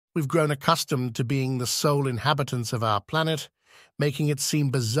We've grown accustomed to being the sole inhabitants of our planet, making it seem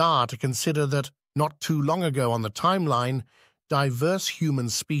bizarre to consider that, not too long ago on the timeline, diverse human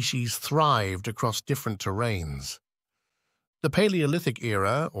species thrived across different terrains. The Paleolithic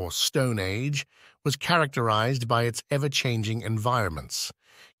era, or Stone Age, was characterized by its ever-changing environments.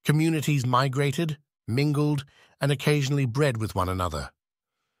 Communities migrated, mingled, and occasionally bred with one another.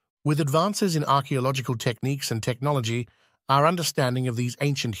 With advances in archaeological techniques and technology, our understanding of these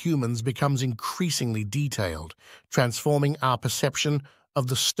ancient humans becomes increasingly detailed, transforming our perception of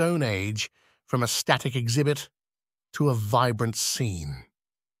the Stone Age from a static exhibit to a vibrant scene.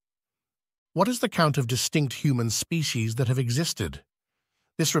 What is the count of distinct human species that have existed?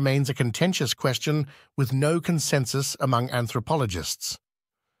 This remains a contentious question with no consensus among anthropologists.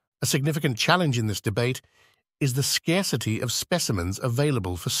 A significant challenge in this debate is the scarcity of specimens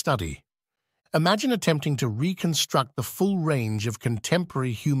available for study. Imagine attempting to reconstruct the full range of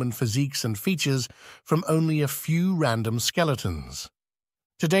contemporary human physiques and features from only a few random skeletons.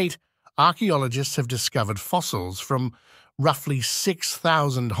 To date, archaeologists have discovered fossils from roughly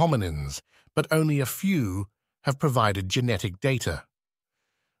 6,000 hominins, but only a few have provided genetic data.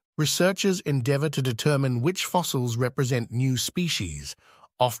 Researchers endeavor to determine which fossils represent new species,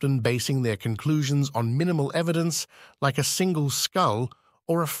 often basing their conclusions on minimal evidence like a single skull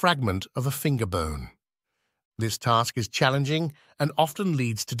or a fragment of a finger bone. This task is challenging and often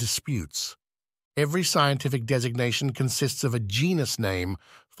leads to disputes. Every scientific designation consists of a genus name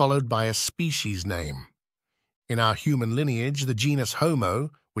followed by a species name. In our human lineage, the genus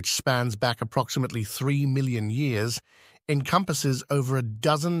Homo, which spans back approximately 3 million years, encompasses over a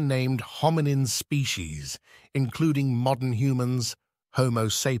dozen named hominin species, including modern humans, Homo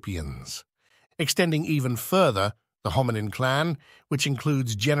sapiens. Extending even further, the hominin clan, which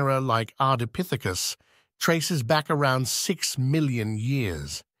includes genera like Ardipithecus, traces back around 6 million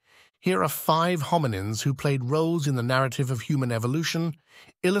years. Here are 5 hominins who played roles in the narrative of human evolution,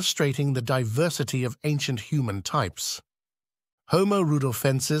 illustrating the diversity of ancient human types. Homo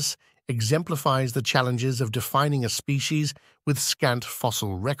Rudolfensis exemplifies the challenges of defining a species with scant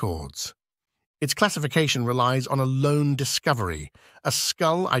fossil records. Its classification relies on a lone discovery, a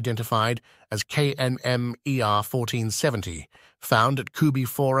skull identified as KNMER 1470, found at Kubi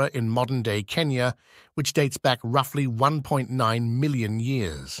Fora in modern-day Kenya, which dates back roughly 1.9 million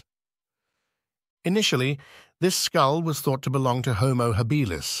years. Initially, this skull was thought to belong to Homo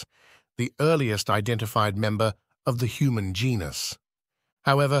habilis, the earliest identified member of the human genus.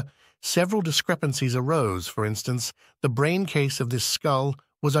 However, several discrepancies arose. For instance, the brain case of this skull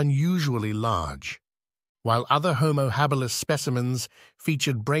was unusually large. While other Homo habilis specimens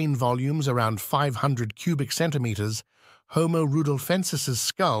featured brain volumes around 500 cubic centimeters, Homo rudolfensis's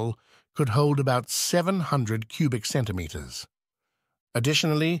skull could hold about 700 cubic centimeters.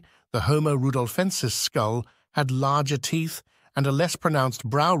 Additionally, the Homo rudolfensis skull had larger teeth and a less pronounced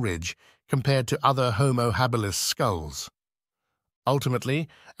brow ridge compared to other Homo habilis skulls. Ultimately,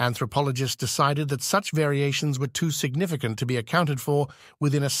 anthropologists decided that such variations were too significant to be accounted for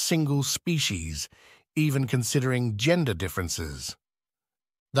within a single species, even considering gender differences.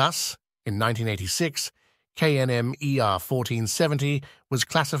 Thus, in 1986, KNMER 1470 was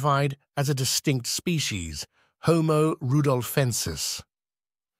classified as a distinct species, Homo rudolfensis.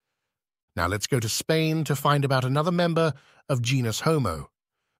 Now let's go to Spain to find about another member of genus Homo.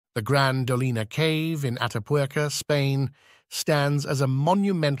 The Gran Dolina Cave in Atapuerca, Spain, stands as a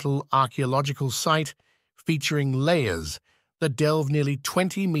monumental archaeological site featuring layers that delve nearly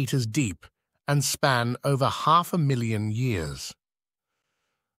 20 meters deep and span over 500,000 years.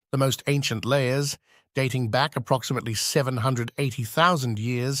 The most ancient layers, dating back approximately 780,000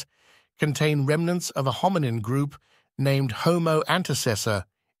 years, contain remnants of a hominin group named Homo Anessa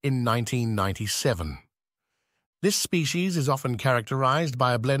in 1997. This species is often characterized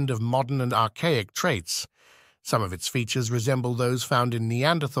by a blend of modern and archaic traits. Some of its features resemble those found in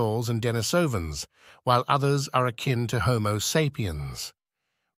Neanderthals and Denisovans, while others are akin to Homo sapiens.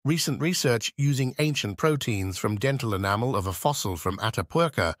 Recent research using ancient proteins from dental enamel of a fossil from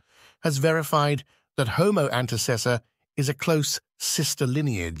Atapuerca has verified that Homo antecessor is a close sister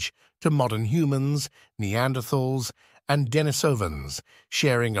lineage to modern humans, Neanderthals, and Denisovans,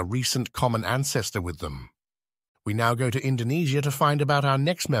 sharing a recent common ancestor with them. We now go to Indonesia to find about our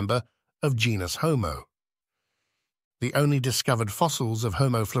next member of genus Homo. The only discovered fossils of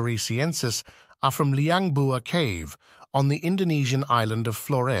Homo floresiensis are from Liang Bua Cave on the Indonesian island of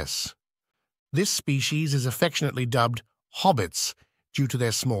Flores. This species is affectionately dubbed hobbits due to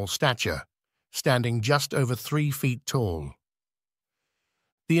their small stature, standing just over 3 feet tall.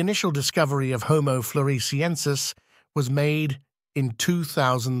 The initial discovery of Homo floresiensis was made in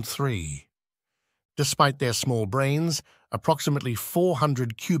 2003. Despite their small brains, approximately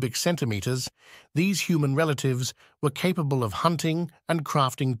 400 cubic centimeters, these human relatives were capable of hunting and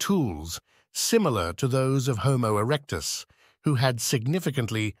crafting tools similar to those of Homo erectus, who had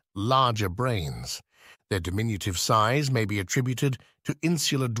significantly larger brains. Their diminutive size may be attributed to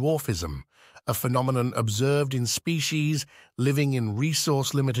insular dwarfism, a phenomenon observed in species living in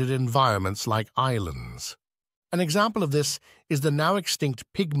resource-limited environments like islands. An example of this is the now extinct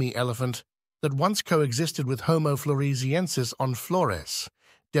pygmy elephant that once coexisted with Homo floresiensis on Flores,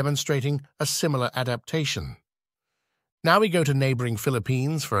 demonstrating a similar adaptation. Now we go to neighboring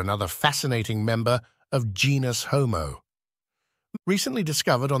Philippines for another fascinating member of genus Homo. Recently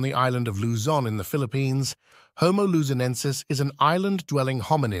discovered on the island of Luzon in the Philippines, Homo luzonensis is an island-dwelling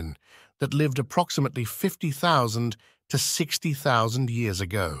hominin that lived approximately 50,000 to 60,000 years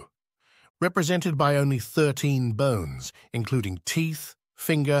ago. Represented by only 13 bones, including teeth,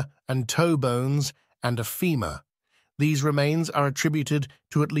 finger and toe bones, and a femur, these remains are attributed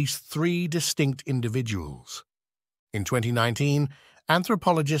to at least 3 distinct individuals. In 2019,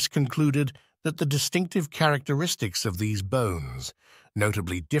 anthropologists concluded that the distinctive characteristics of these bones,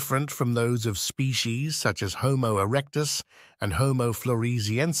 notably different from those of species such as Homo erectus and Homo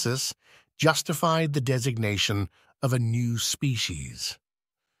floresiensis, justified the designation of a new species.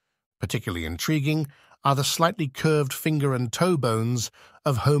 Particularly intriguing are the slightly curved finger and toe bones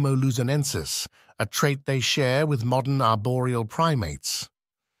of Homo luzonensis, a trait they share with modern arboreal primates.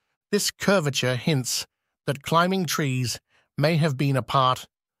 This curvature hints that climbing trees may have been a part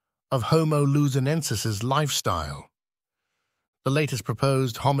of Homo luzonensis's lifestyle. The latest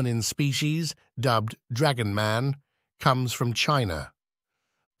proposed hominin species, dubbed Dragon Man, comes from China.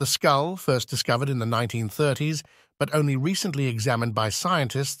 The skull, first discovered in the 1930s, but only recently examined by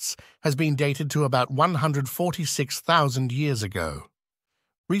scientists, has been dated to about 146,000 years ago.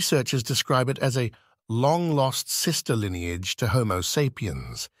 Researchers describe it as a long-lost sister lineage to Homo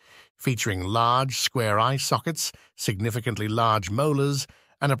sapiens, featuring large square eye sockets, significantly large molars,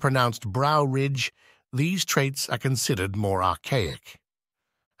 and a pronounced brow ridge. These traits are considered more archaic.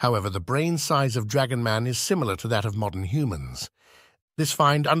 However, the brain size of Dragon Man is similar to that of modern humans. This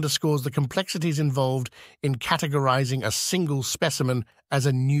find underscores the complexities involved in categorizing a single specimen as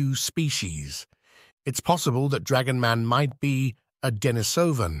a new species. It's possible that Dragon Man might be a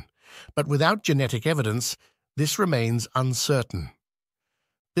Denisovan, but without genetic evidence, this remains uncertain.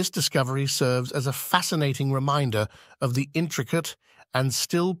 This discovery serves as a fascinating reminder of the intricate and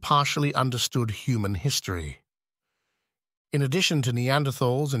still partially understood human history. In addition to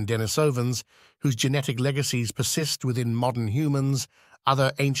Neanderthals and Denisovans, whose genetic legacies persist within modern humans,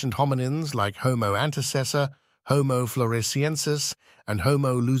 other ancient hominins like Homo antecessor, Homo floresiensis, and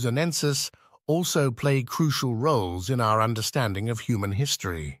Homo luzonensis also play crucial roles in our understanding of human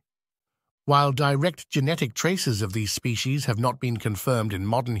history. While direct genetic traces of these species have not been confirmed in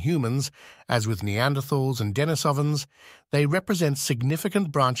modern humans, as with Neanderthals and Denisovans, they represent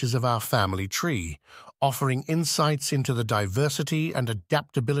significant branches of our family tree, offering insights into the diversity and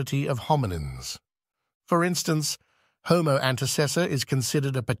adaptability of hominins. For instance, Homo antecessor is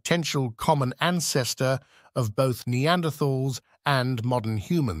considered a potential common ancestor of both Neanderthals and modern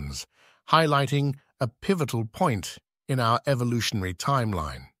humans, highlighting a pivotal point in our evolutionary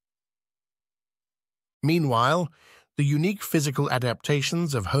timeline. Meanwhile, the unique physical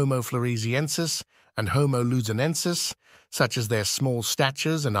adaptations of Homo floresiensis and Homo luzonensis, such as their small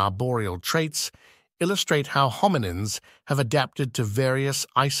statures and arboreal traits, illustrate how hominins have adapted to various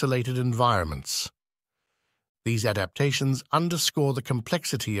isolated environments. These adaptations underscore the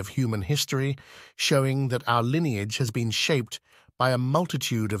complexity of human history, showing that our lineage has been shaped by a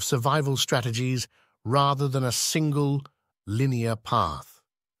multitude of survival strategies rather than a single, linear path.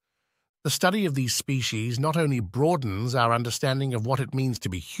 The study of these species not only broadens our understanding of what it means to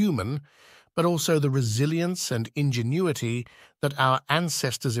be human, but also the resilience and ingenuity that our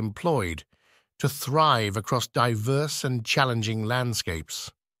ancestors employed to thrive across diverse and challenging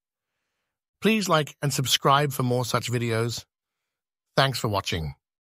landscapes. Please like and subscribe for more such videos. Thanks for watching.